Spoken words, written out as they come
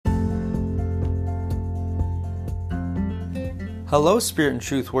Hello, Spirit and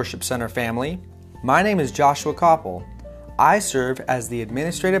Truth Worship Center family. My name is Joshua Koppel. I serve as the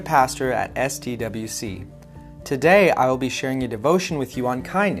administrative pastor at STWC. Today, I will be sharing a devotion with you on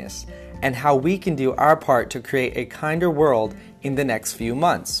kindness and how we can do our part to create a kinder world in the next few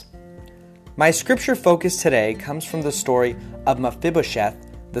months. My scripture focus today comes from the story of Mephibosheth,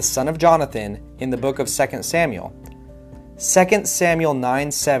 the son of Jonathan, in the book of 2 Samuel. 2 Samuel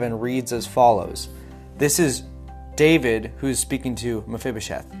 9:7 reads as follows. This is David who is speaking to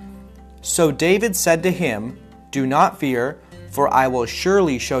Mephibosheth. So David said to him, "Do not fear, for I will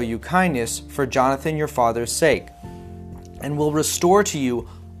surely show you kindness for Jonathan your father's sake, and will restore to you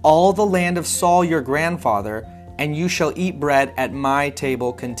all the land of Saul your grandfather, and you shall eat bread at my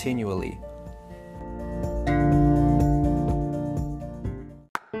table continually."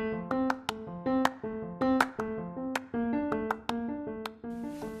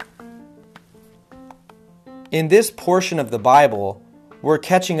 In this portion of the Bible, we're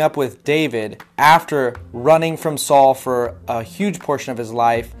catching up with David after running from Saul for a huge portion of his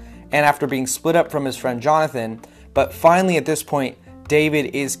life and after being split up from his friend Jonathan, but finally at this point,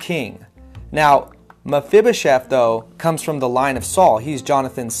 David is king. Now, Mephibosheth, though, comes from the line of Saul. He's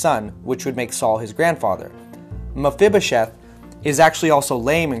Jonathan's son, which would make Saul his grandfather. Mephibosheth is actually also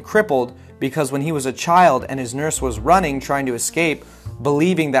lame and crippled because when he was a child and his nurse was running, trying to escape,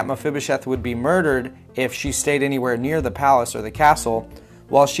 believing that Mephibosheth would be murdered if she stayed anywhere near the palace or the castle,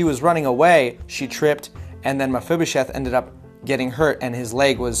 while she was running away, she tripped, and then Mephibosheth ended up getting hurt, and his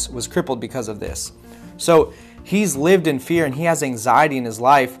leg was crippled because of this. So he's lived in fear, and he has anxiety in his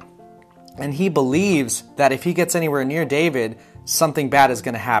life, and he believes that if he gets anywhere near David, something bad is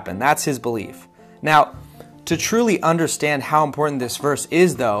going to happen. That's his belief. Now, to truly understand how important this verse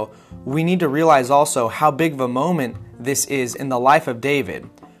is, though, we need to realize also how big of a moment this is in the life of David.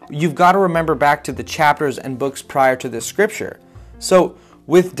 You've got to remember back to the chapters and books prior to this scripture. So,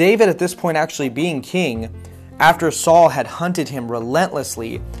 with David at this point actually being king, after Saul had hunted him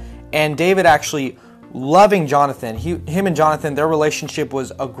relentlessly, and David actually loving Jonathan, him and Jonathan, their relationship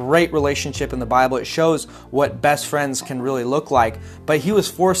was a great relationship in the Bible. It shows what best friends can really look like. But he was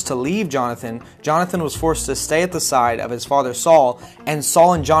forced to leave Jonathan. Jonathan was forced to stay at the side of his father Saul, and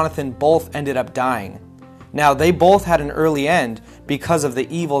Saul and Jonathan both ended up dying. Now, they both had an early end because of the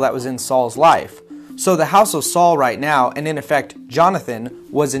evil that was in Saul's life. So the house of Saul right now, and in effect Jonathan,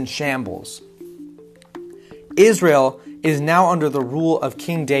 was in shambles. Israel is now under the rule of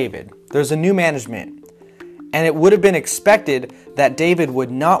King David. There's a new management. And it would have been expected that David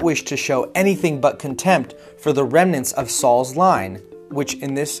would not wish to show anything but contempt for the remnants of Saul's line, which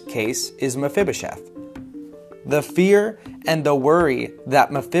in this case is Mephibosheth. The fear and the worry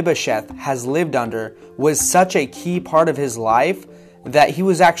that Mephibosheth has lived under was such a key part of his life that he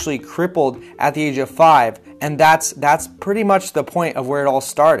was actually crippled at the age of 5, and that's pretty much the point of where it all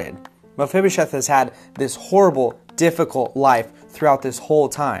started. Mephibosheth has had this horrible, difficult life throughout this whole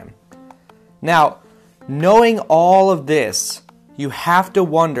time. Now, knowing all of this, you have to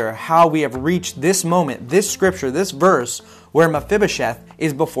wonder how we have reached this moment, this scripture, this verse, where Mephibosheth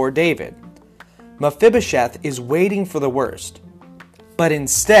is before David. Mephibosheth is waiting for the worst, but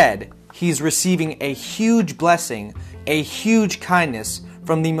instead, he's receiving a huge blessing, a huge kindness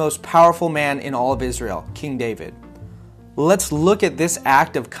from the most powerful man in all of Israel, King David. Let's look at this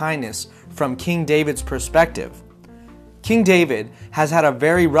act of kindness from King David's perspective. King David has had a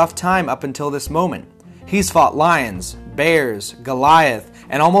very rough time up until this moment. He's fought lions, bears, Goliath,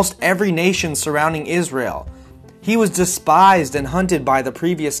 and almost every nation surrounding Israel. He was despised and hunted by the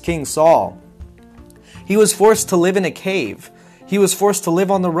previous king Saul. He was forced to live in a cave. He was forced to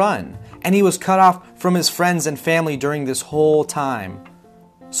live on the run. And he was cut off from his friends and family during this whole time.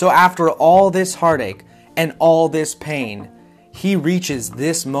 So after all this heartache and all this pain, he reaches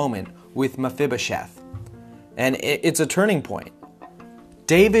this moment with Mephibosheth. And it's a turning point.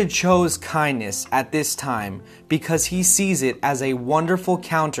 David chose kindness at this time because he sees it as a wonderful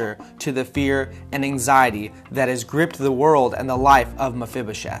counter to the fear and anxiety that has gripped the world and the life of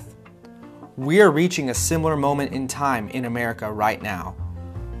Mephibosheth. We are reaching a similar moment in time in America right now.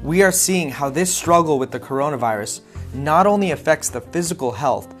 We are seeing how this struggle with the coronavirus not only affects the physical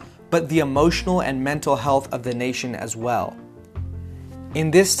health, but the emotional and mental health of the nation as well. In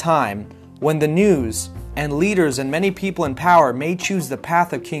this time, when the news and leaders and many people in power may choose the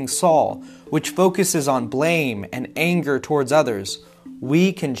path of King Saul, which focuses on blame and anger towards others,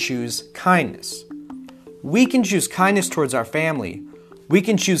 we can choose kindness. We can choose kindness towards our family. We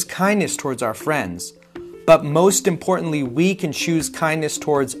can choose kindness towards our friends. But most importantly, we can choose kindness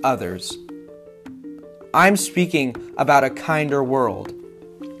towards others. I'm speaking about a kinder world.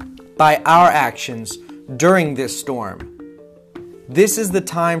 By our actions during this storm, This is the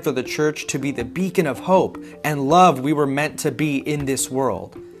time for the church to be the beacon of hope and love we were meant to be in this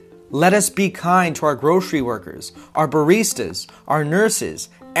world. Let us be kind to our grocery workers, our baristas, our nurses,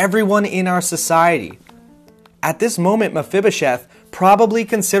 everyone in our society. At this moment, Mephibosheth probably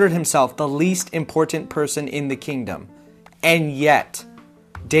considered himself the least important person in the kingdom. And yet,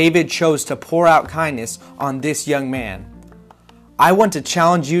 David chose to pour out kindness on this young man. I want to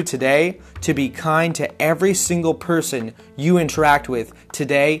challenge you today to be kind to every single person you interact with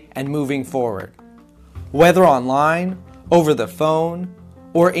today and moving forward. Whether online, over the phone,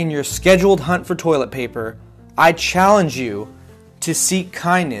 or in your scheduled hunt for toilet paper, I challenge you to seek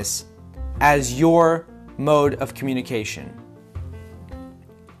kindness as your mode of communication.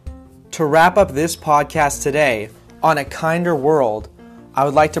 To wrap up this podcast today on a kinder world, I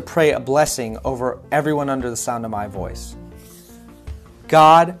would like to pray a blessing over everyone under the sound of my voice.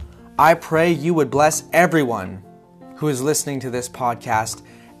 God, I pray you would bless everyone who is listening to this podcast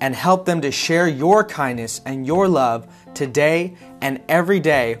and help them to share your kindness and your love today and every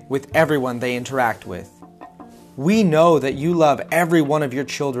day with everyone they interact with. We know that you love every one of your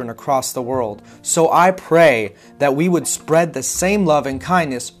children across the world, so I pray that we would spread the same love and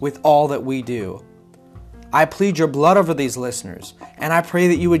kindness with all that we do. I plead your blood over these listeners, and I pray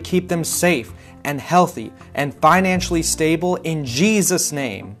that you would keep them safe and healthy and financially stable in Jesus'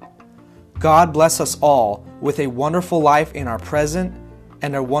 name. God bless us all with a wonderful life in our present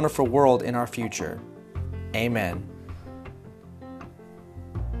and a wonderful world in our future. Amen.